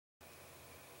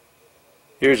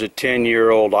Here's a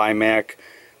 10-year-old iMac,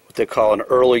 what they call an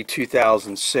early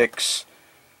 2006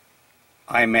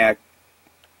 iMac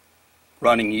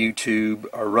running YouTube,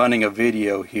 or running a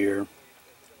video here.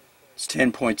 It's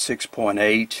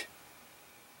 10.6.8.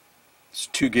 It's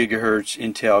 2 gigahertz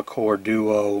Intel Core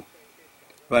Duo,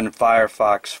 running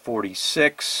Firefox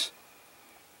 46.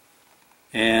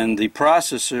 And the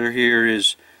processor here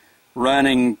is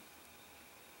running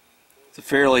the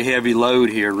fairly heavy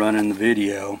load here, running the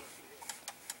video.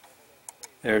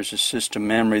 There's the system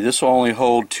memory. This will only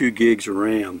hold 2 gigs of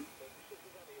RAM.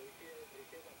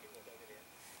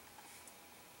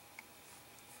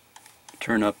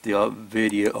 Turn up the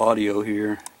audio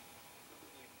here.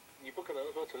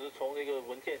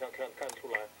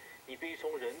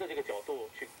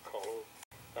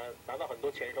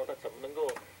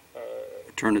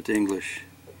 Turn it to English.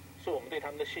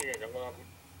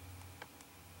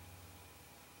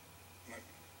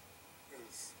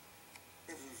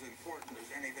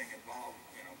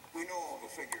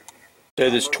 So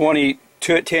this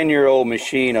 10-year-old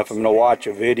machine, if I'm going to watch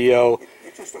a video,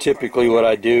 typically what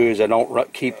I do is I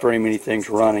don't keep very many things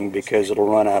running because it'll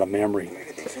run out of memory.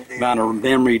 Amount of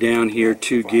memory down here,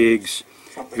 2 gigs,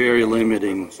 very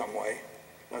limiting.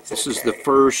 This is the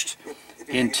first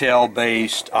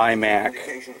Intel-based iMac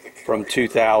from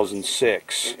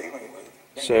 2006.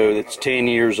 So it's 10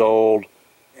 years old.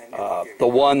 The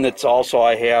one that's also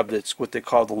I have, that's what they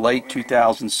call the late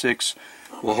 2006,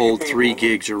 will hold 3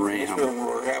 gigs of RAM.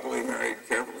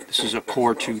 This is a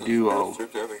Core 2 Duo.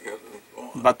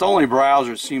 But the only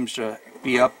browser that seems to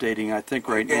be updating, I think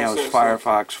right now, is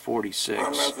Firefox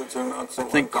 46. I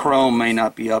think Chrome may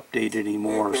not be updated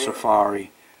anymore, or Safari.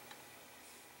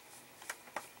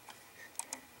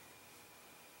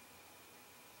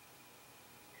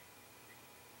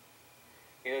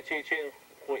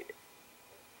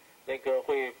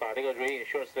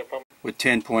 With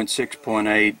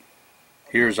 10.6.8,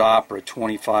 here's Opera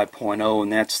 25.0,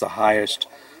 and that's the highest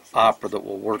Opera that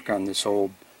will work on this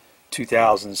old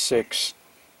 2006,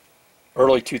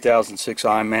 early 2006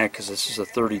 iMac, because this is a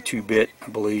 32-bit, I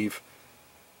believe.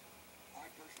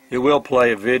 It will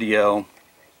play a video.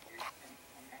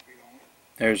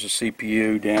 There's a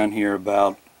CPU down here,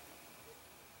 about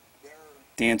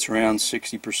dance around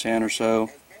 60% or so.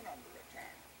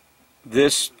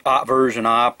 This version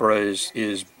Opera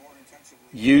is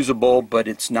usable, but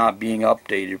it's not being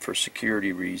updated for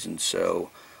security reasons, so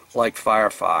like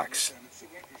Firefox.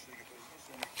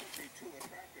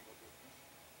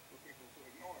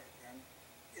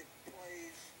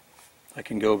 I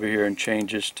can go over here and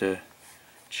change this to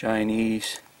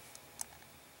Chinese.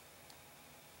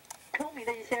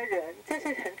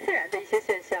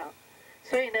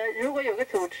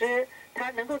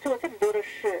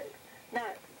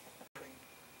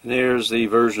 There's the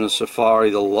version of Safari,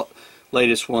 the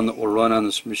latest one that will run on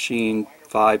this machine,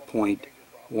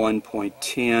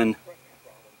 5.1.10.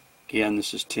 Again,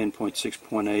 this is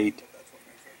 10.6.8.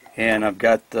 And I've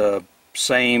got the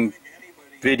same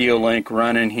video link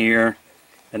running here,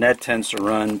 and that tends to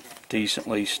run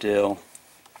decently still.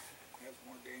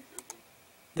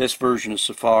 This version of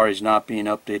Safari is not being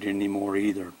updated anymore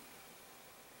either.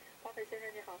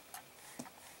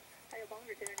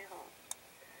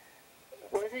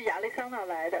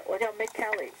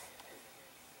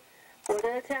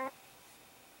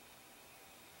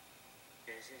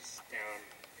 This is down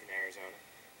in Arizona,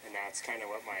 and that's kind of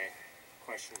what my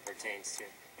question pertains to.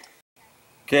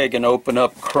 Okay, I can open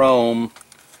up Chrome,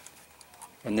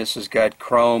 and this has got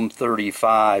Chrome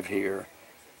 35 here.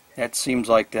 That seems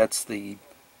like that's the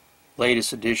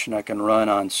latest edition I can run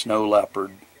on Snow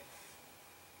Leopard. It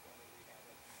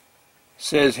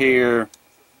says here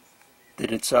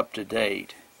that it's up to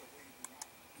date.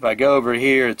 If I go over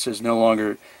here, it says no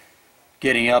longer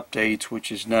getting updates,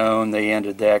 which is known. They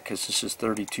ended that because this is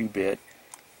 32-bit.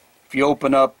 If you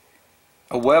open up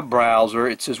a web browser,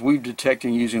 it says we've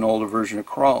detected using an older version of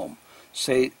Chrome.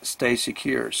 Stay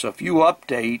secure. So if you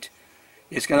update,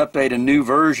 it's going to update a new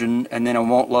version, and then it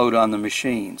won't load on the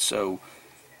machine. So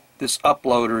this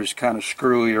uploader is kind of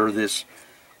screwy, or this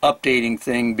updating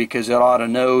thing, because it ought to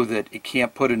know that it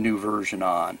can't put a new version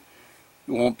on.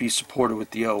 It won't be supported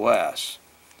with the OS.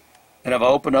 And if I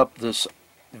open up this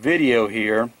video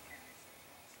here,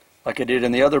 like I did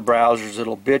in the other browsers,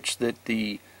 it'll bitch that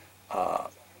the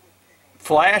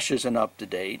Flash isn't up to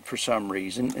date for some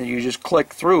reason, and you just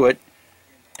click through it,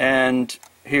 and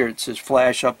here it says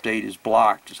Flash update is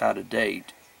blocked, it's out of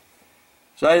date.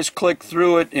 So I just click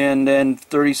through it, and then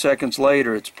 30 seconds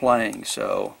later it's playing,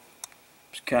 so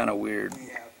it's kind of weird. We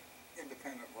have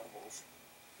independent levels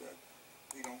that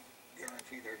we don't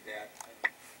guarantee their data.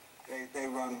 They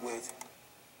run with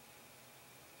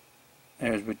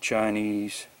There's with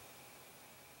Chinese.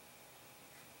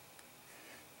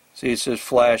 See, it says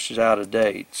flash is out of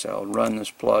date, so I'll run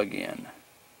this plug-in.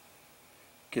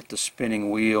 Get the spinning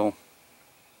wheel.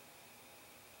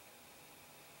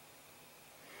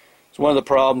 It's one of the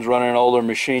problems running an older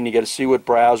machine. You got to see what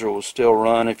browser will still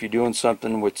run. If you're doing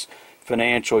something with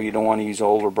financial, you don't want to use an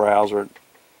older browser.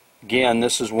 Again,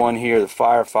 this is one here. The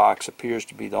Firefox appears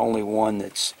to be the only one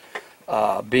that's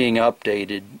being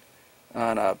updated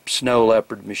on a Snow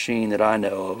Leopard machine that I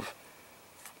know of.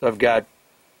 I've got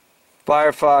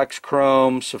Firefox,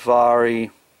 Chrome,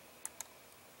 Safari,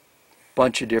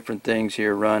 bunch of different things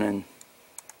here running.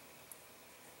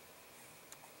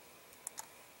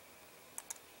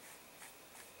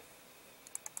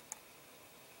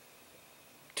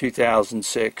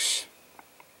 (2006).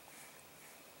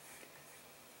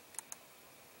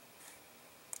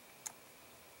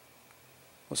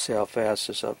 Let's see how fast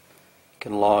this up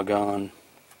can log on.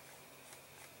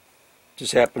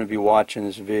 Just happen to be watching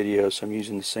this video, so I'm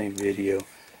using the same video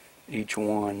each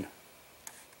one.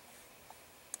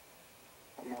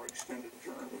 More extended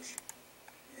terms.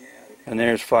 And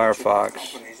there's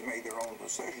Firefox. Companies made their own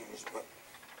decisions, but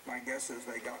my guess is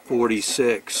they got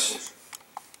 46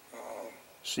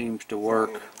 seems to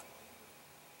work.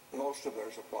 Most of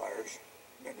their suppliers,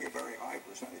 maybe a very high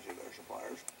percentage of their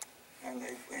suppliers, and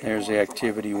there's the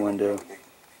activity window.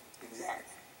 Exact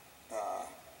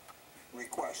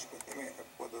request, but they may have,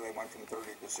 whether they went from 30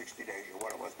 to 60 days or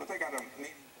what it was, but they got a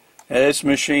neat. Now this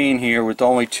machine here with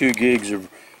only 2 gigs of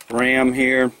RAM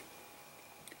here,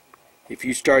 if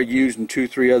you start using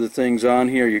 2-3 other things on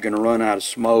here, you're going to run out of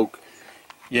smoke,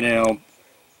 you know.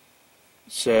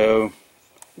 So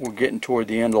we're getting toward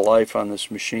the end of life on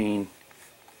this machine.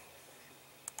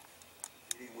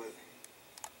 With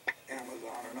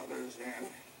Amazon and others, and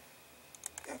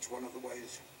that's one of the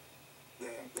ways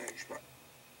they express.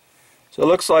 So it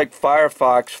looks like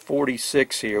Firefox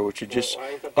 46 here, which was just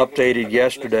updated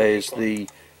yesterday, is the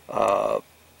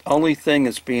only thing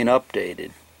that's being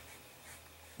updated.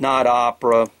 Not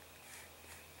Opera.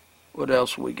 What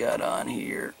else we got on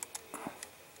here?